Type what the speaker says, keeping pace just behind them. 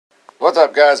What's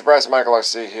up, guys? Bryce Michael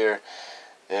RC here,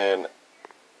 and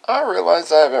I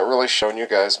realized I haven't really shown you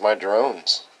guys my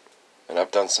drones, and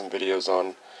I've done some videos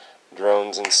on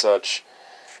drones and such,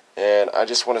 and I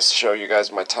just want to show you guys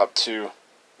my top 2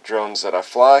 drones that I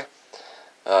fly.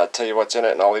 Tell you what's in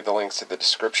it, and I'll leave the links in the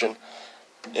description,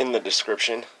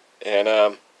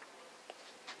 and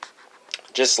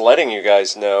just letting you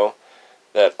guys know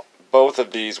that both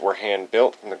of these were hand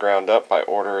built from the ground up by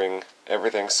ordering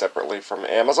everything separately from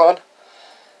Amazon.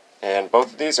 And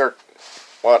both of these are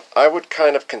what I would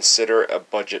kind of consider a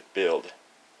budget build.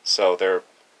 So they're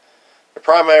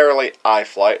primarily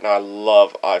iFlight, and I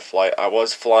love iFlight. I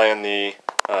was flying the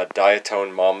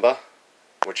Diatone Mamba,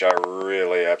 which I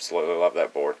really absolutely love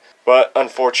that board. But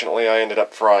unfortunately I ended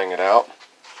up frying it out.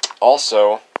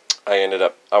 Also,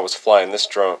 I was flying this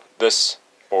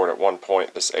board at one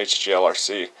point, this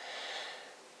HGLRC.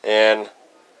 And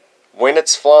when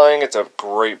it's flying, it's a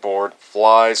great board.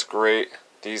 Flies great.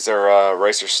 These are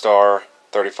Racer Star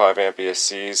 35 amp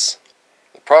ESCs.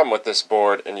 The problem with this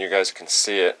board, and you guys can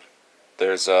see it,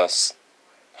 there's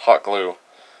hot glue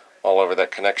all over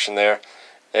that connection there.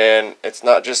 And it's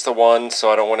not just the one, so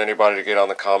I don't want anybody to get on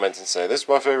the comments and say, this is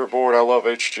my favorite board, I love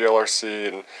HGLRC,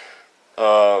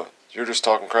 and you're just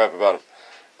talking crap about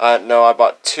them. No, I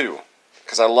bought 2,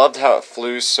 because I loved how it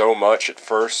flew so much at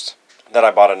first that I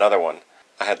bought another one.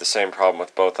 I had the same problem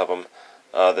with both of them.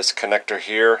 This connector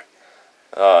here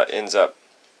ends up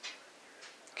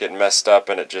getting messed up,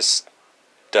 and it just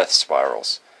death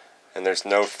spirals, and there's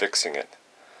no fixing it.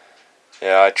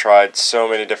 Yeah, I tried so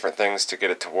many different things to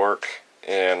get it to work,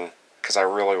 and because I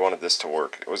really wanted this to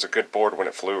work. It was a good board when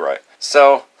it flew right.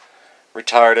 So,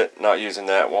 retired it, not using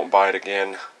that, won't buy it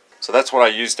again. So that's what I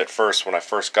used at first when I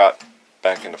first got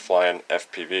back into flying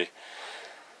FPV.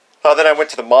 Then I went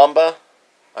to the Mamba.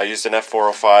 I used an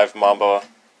F405 Mamba,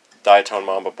 Diatone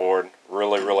Mamba board.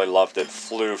 Really loved it.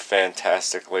 Flew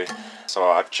fantastically. So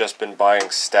I've just been buying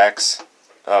stacks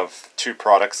of 2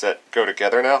 products that go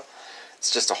together now. It's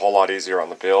just a whole lot easier on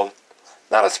the build.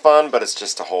 Not as fun, but it's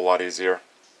just a whole lot easier.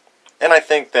 And I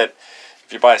think that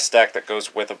if you buy a stack that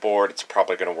goes with a board, it's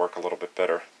probably going to work a little bit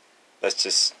better. That's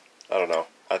just, I don't know.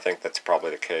 I think that's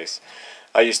probably the case.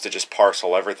 I used to just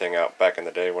parcel everything out back in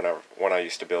the day when I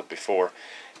used to build before.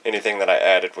 Anything that I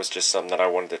added was just something that I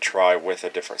wanted to try with a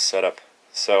different setup.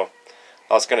 So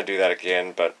I was going to do that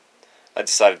again, but I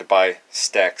decided to buy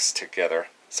stacks together.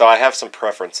 So I have some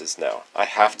preferences now. I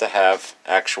have to have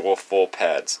actual full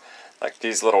pads. Like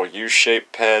these little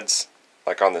U-shaped pads,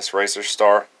 like on this Racer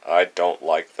Star, I don't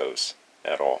like those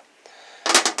at all.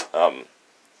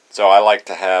 So I like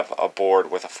to have a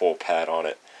board with a full pad on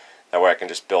it. That way I can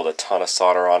just build a ton of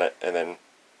solder on it, and then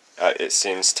it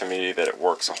seems to me that it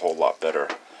works a whole lot better.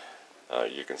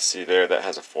 You can see there that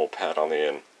has a full pad on the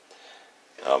end.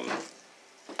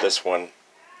 This one,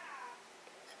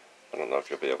 I don't know if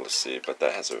you'll be able to see, but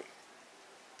that has a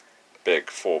big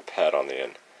full pad on the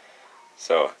end.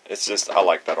 So it's just, I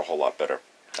like that a whole lot better.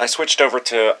 I switched over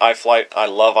to iFlight. I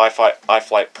love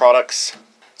iFlight products.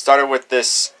 Started with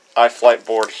this iFlight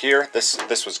board here.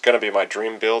 This was going to be my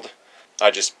dream build.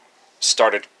 I just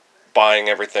started buying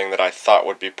everything that I thought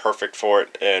would be perfect for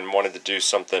it, and wanted to do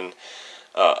something,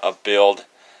 a build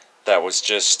that was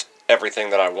just everything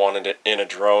that I wanted in a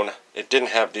drone. It didn't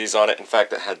have these on it. In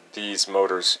fact, it had these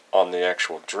motors on the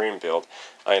actual dream build.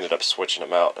 I ended up switching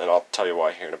them out, and I'll tell you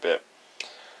why here in a bit.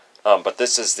 But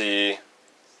this is the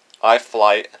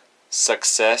iFlight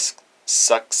Success.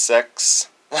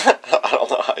 I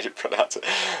don't know how you pronounce it.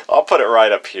 I'll put it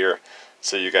right up here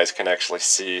so you guys can actually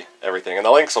see everything. And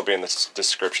the links will be in the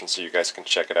description so you guys can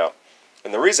check it out.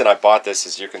 And the reason I bought this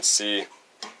is you can see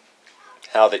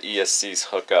how the ESCs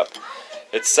hook up.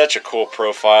 It's such a cool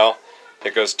profile.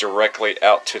 It goes directly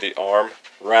out to the arm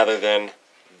rather than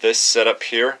this setup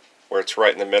here where it's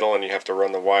right in the middle and you have to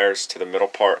run the wires to the middle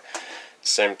part.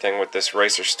 Same thing with this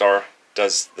Racer Star.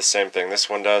 Does the same thing this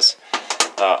one does.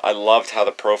 I loved how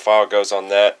the profile goes on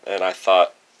that, and I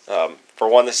thought, for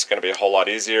one, this is going to be a whole lot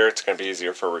easier. It's going to be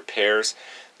easier for repairs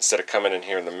instead of coming in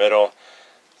here in the middle.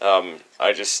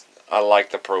 I like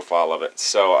the profile of it,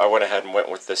 so I went ahead and went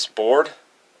with this board.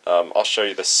 I'll show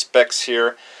you the specs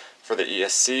here for the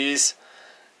ESCs,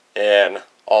 and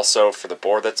also for the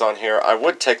board that's on here. I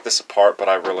would take this apart, but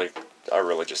I really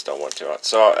just don't want to.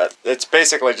 So it's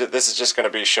basically, this is just going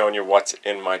to be showing you what's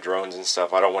in my drones and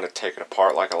stuff. I don't want to take it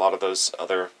apart like a lot of those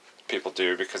other people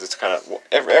do, because it's kind of,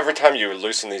 every time you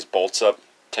loosen these bolts up,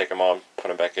 take them on, put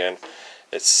them back in,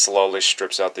 it slowly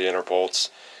strips out the inner bolts.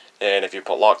 And if you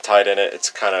put Loctite in it, it's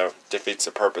kind of defeats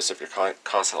the purpose if you're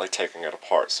constantly taking it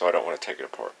apart. So I don't want to take it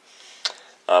apart.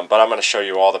 But I'm going to show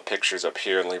you all the pictures up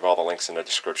here and leave all the links in the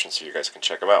description so you guys can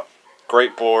check them out.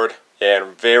 great board,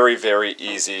 and very, very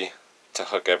easy to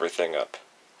hook everything up.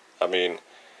 I mean,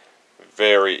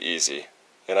 very easy.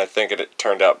 And I think it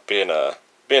turned out being a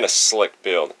slick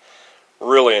build.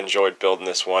 Really enjoyed building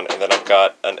this one. And then I've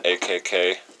got an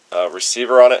AKK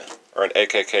receiver on it, or an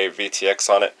AKK VTX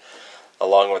on it,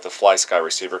 along with a Fly Sky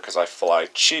receiver, because I fly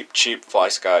cheap Fly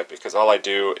Sky, because all I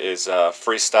do is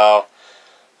freestyle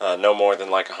no more than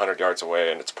like 100 yards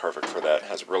away, and it's perfect for that. It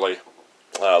has really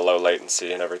low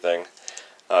latency and everything.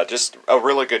 Just a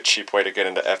really good cheap way to get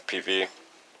into FPV,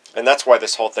 and that's why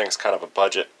this whole thing's kind of a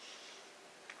budget.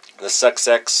 The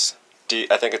SXX D,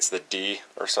 I think it's the D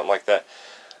or something like that.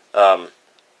 Kind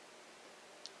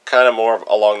of more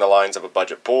along the lines of a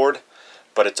budget board,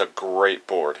 but it's a great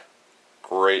board.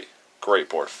 Great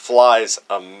board. Flies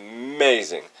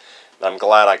amazing. I'm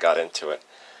glad I got into it.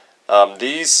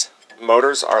 These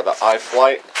motors are the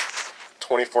iFlight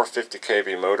 2450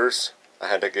 kV motors. I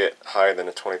had to get higher than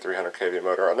a 2300 kV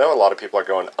motor. I know a lot of people are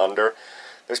going under.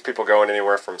 There's people going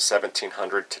anywhere from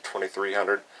 1700 to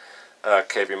 2300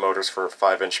 kV motors for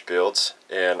 5-inch builds,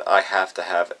 and I have to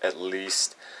have at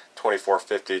least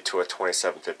 2450 to a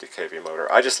 2750 kV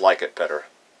motor. I just like it better.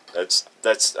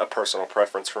 That's a personal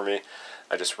preference for me.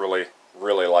 I just really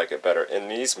like it better. And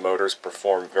these motors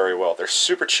perform very well. They're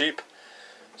super cheap,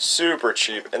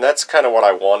 and that's kind of what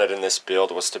I wanted in this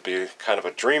build, was to be kind of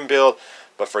a dream build,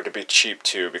 but for it to be cheap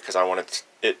too, because I wanted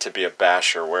it to be a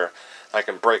basher where I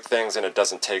can break things and it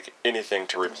doesn't take anything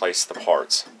to replace the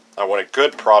parts. I wanted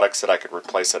good products that I could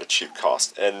replace at a cheap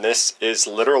cost, and this is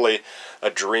literally a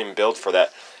dream build for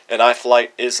that. And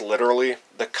iFlight is literally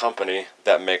the company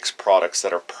that makes products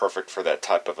that are perfect for that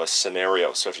type of a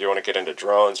scenario. So if you want to get into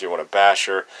drones, you want a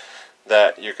basher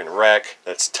that you can wreck,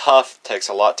 that's tough, takes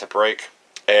a lot to break,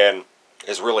 and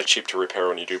is really cheap to repair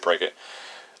when you do break it,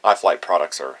 iFlight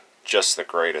products are just the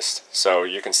greatest. So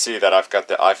you can see that I've got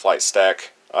the iFlight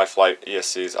stack, iFlight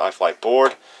ESC's iFlight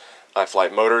board,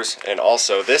 iFlight motors, and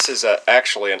also this is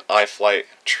actually an iFlight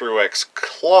TrueX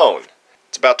clone.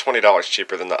 It's about $20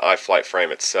 cheaper than the iFlight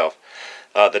frame itself.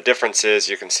 The difference is,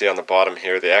 you can see on the bottom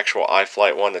here, the actual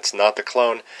iFlight one that's not the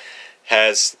clone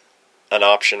has an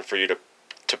option for you to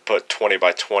put 20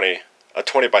 by 20, a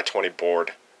 20 by 20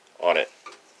 board on it.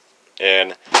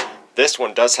 And this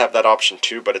one does have that option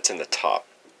too, but it's in the top.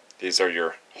 These are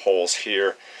your holes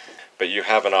here, but you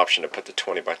have an option to put the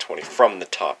 20 by 20 from the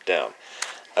top down.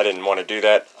 I didn't want to do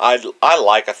that. I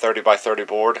like a 30 by 30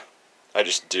 board. I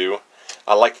just do.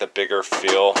 I like the bigger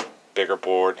feel, bigger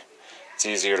board. It's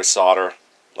easier to solder,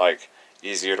 like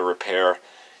easier to repair,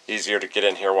 easier to get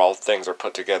in here while things are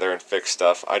put together and fix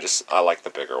stuff. I like the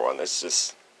bigger one. It's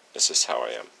just how I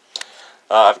am.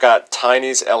 I've got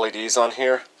Tiny's LEDs on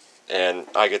here, and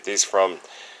I get these from,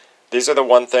 these are the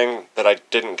one thing that I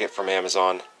didn't get from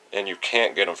Amazon, and you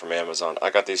can't get them from Amazon. I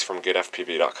got these from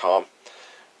getfpv.com.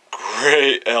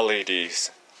 Great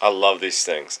LEDs. I love these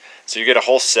things. So you get a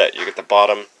whole set. You get the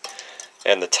bottom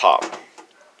and the top.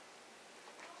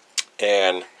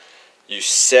 And you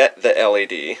set the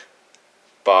LED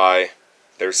by,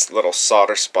 there's little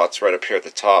solder spots right up here at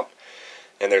the top,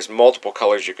 and there's multiple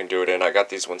colors you can do it in. I got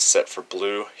these ones set for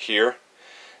blue here,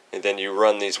 and then you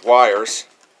run these wires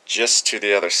just to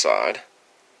the other side,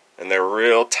 and they're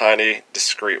real tiny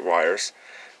discrete wires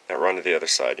that run to the other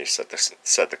side. You set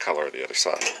the color of the other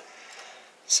side.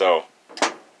 So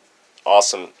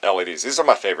awesome LEDs. These are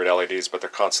my favorite LEDs, but they're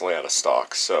constantly out of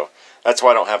stock, so that's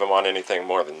why I don't have them on anything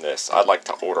more than this. I'd like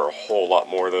to order a whole lot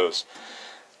more of those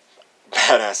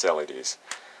badass LEDs.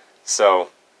 So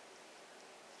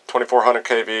 2400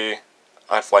 kV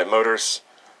iFlight motors,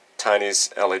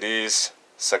 Tiny's LEDs,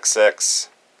 SXX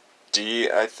D,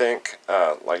 I think.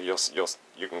 Like you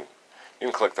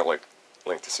can click the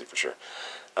link to see for sure.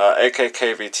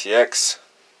 AKK VTX,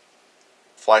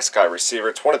 Fly Sky receiver.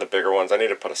 It's one of the bigger ones. I need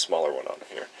to put a smaller one on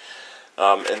here.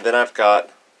 And then I've got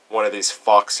one of these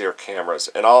Foxeer cameras,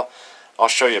 and I'll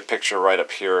show you a picture right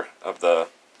up here of the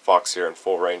Foxeer in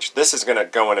full range. This is going to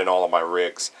go in all of my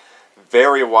rigs.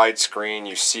 Very wide screen.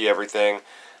 You see everything.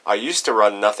 I used to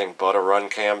run nothing but a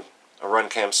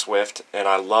Runcam Swift, and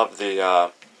I love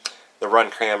the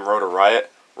Runcam Rotor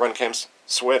Riot Runcam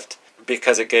Swift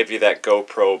because it gave you that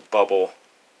GoPro bubble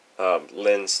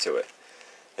lens to it.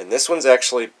 And this one's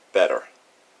actually better.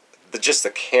 Just the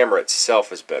camera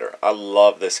itself is better. I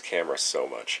love this camera so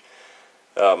much.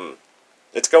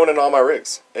 It's going in all my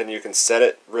rigs, and you can set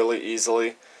it really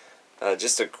easily.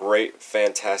 Just a great,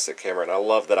 fantastic camera, and I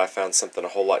love that I found something a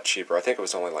whole lot cheaper. I think it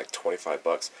was only like 25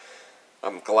 bucks.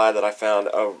 I'm glad that I found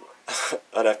an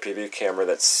FPV camera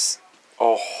that's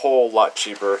a whole lot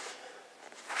cheaper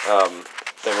than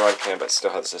Runcam, but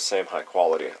still has the same high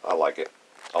quality. I like it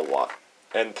a lot.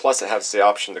 And plus it has the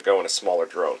option to go in a smaller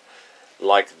drone,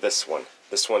 like this one.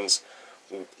 This one's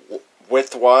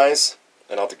width-wise,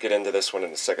 and I'll get into this one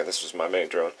in a second. This was my main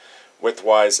drone.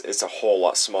 Width-wise, it's a whole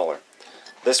lot smaller.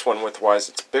 This one, width-wise,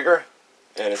 it's bigger,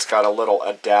 and it's got a little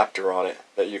adapter on it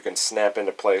that you can snap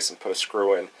into place and put a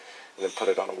screw in, and then put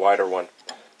it on a wider one.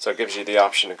 So it gives you the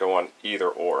option to go on either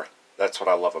or. That's what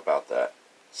I love about that.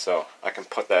 So I can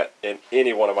put that in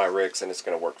any one of my rigs, and it's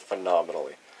going to work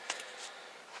phenomenally.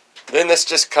 Then this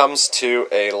just comes to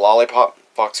a lollipop,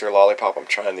 Fox Ear lollipop. I'm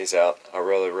trying these out. I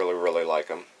really like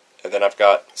them. And then I've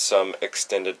got some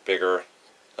extended, bigger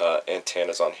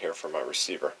antennas on here for my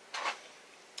receiver.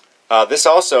 This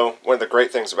also, one of the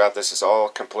great things about this is all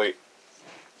complete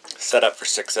setup for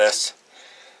 6S.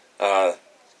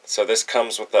 So this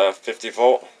comes with a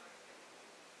 50-volt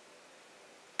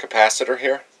capacitor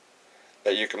here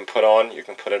that you can put on. You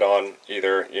can put it on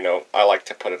either, I like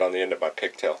to put it on the end of my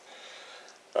pigtail.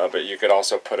 But you could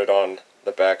also put it on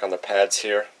the back on the pads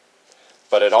here.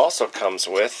 But it also comes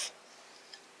with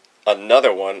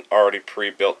another one already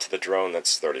pre-built to the drone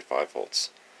that's 35 volts.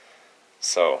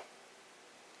 So,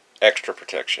 extra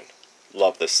protection.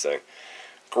 Love this thing.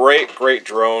 Great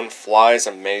drone. Flies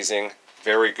amazing.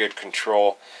 Very good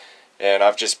control. And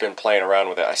I've just been playing around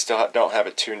with it. I still don't have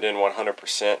it tuned in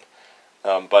 100%.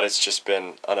 But it's just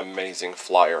been an amazing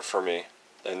flyer for me.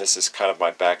 And this is kind of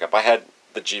my backup. I had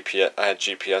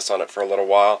GPS on it for a little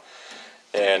while,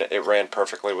 and it ran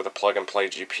perfectly with a plug-and-play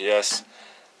GPS.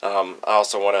 I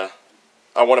also want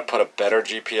to put a better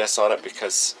GPS on it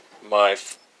because my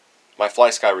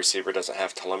FlySky receiver doesn't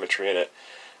have telemetry in it,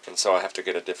 and so I have to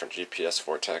get a different GPS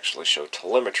for it to actually show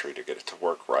telemetry to get it to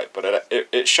work right. But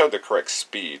it showed the correct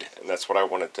speed, and that's what I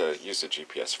wanted to use the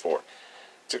GPS for.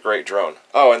 It's a great drone.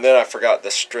 Oh, and then I forgot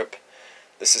the strip.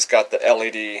 This has got the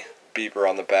LED beeper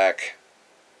on the back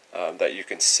that you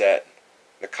can set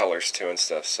the colors to and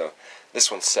stuff. So this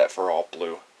one's set for all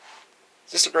blue.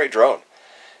 It's just a great drone,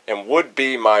 and would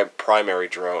be my primary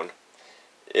drone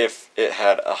if it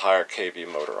had a higher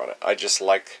kV motor on it. I just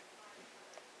like,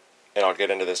 and I'll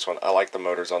get into this one, I like the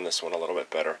motors on this one a little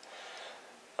bit better.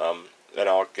 And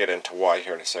I'll get into why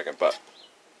here in a second. But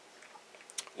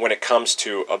when it comes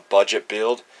to a budget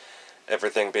build,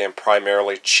 everything being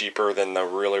primarily cheaper than the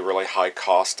really high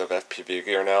cost of FPV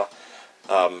gear now,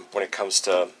 when it comes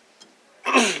to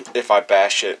if I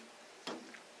bash it,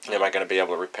 am I going to be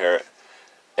able to repair it?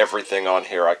 Everything on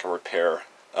here I can repair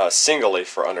singly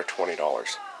for under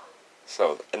 $20.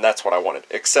 So, and that's what I wanted,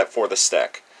 except for the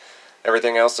stack.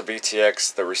 Everything else, the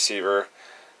VTX, the receiver,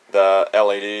 the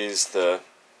LEDs, the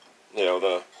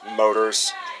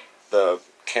motors, the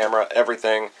camera,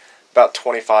 everything about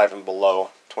 $25 and below,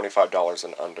 $25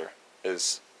 and under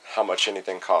is how much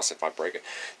anything costs if I break it.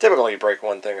 Typically you break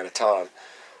one thing at a time.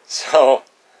 So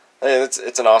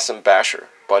it's an awesome basher,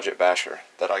 budget basher,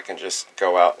 that I can just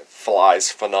go out. It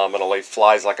flies phenomenally,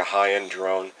 flies like a high-end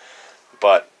drone,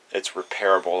 but it's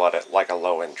repairable at like a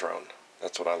low-end drone.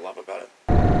 That's what I love about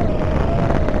it.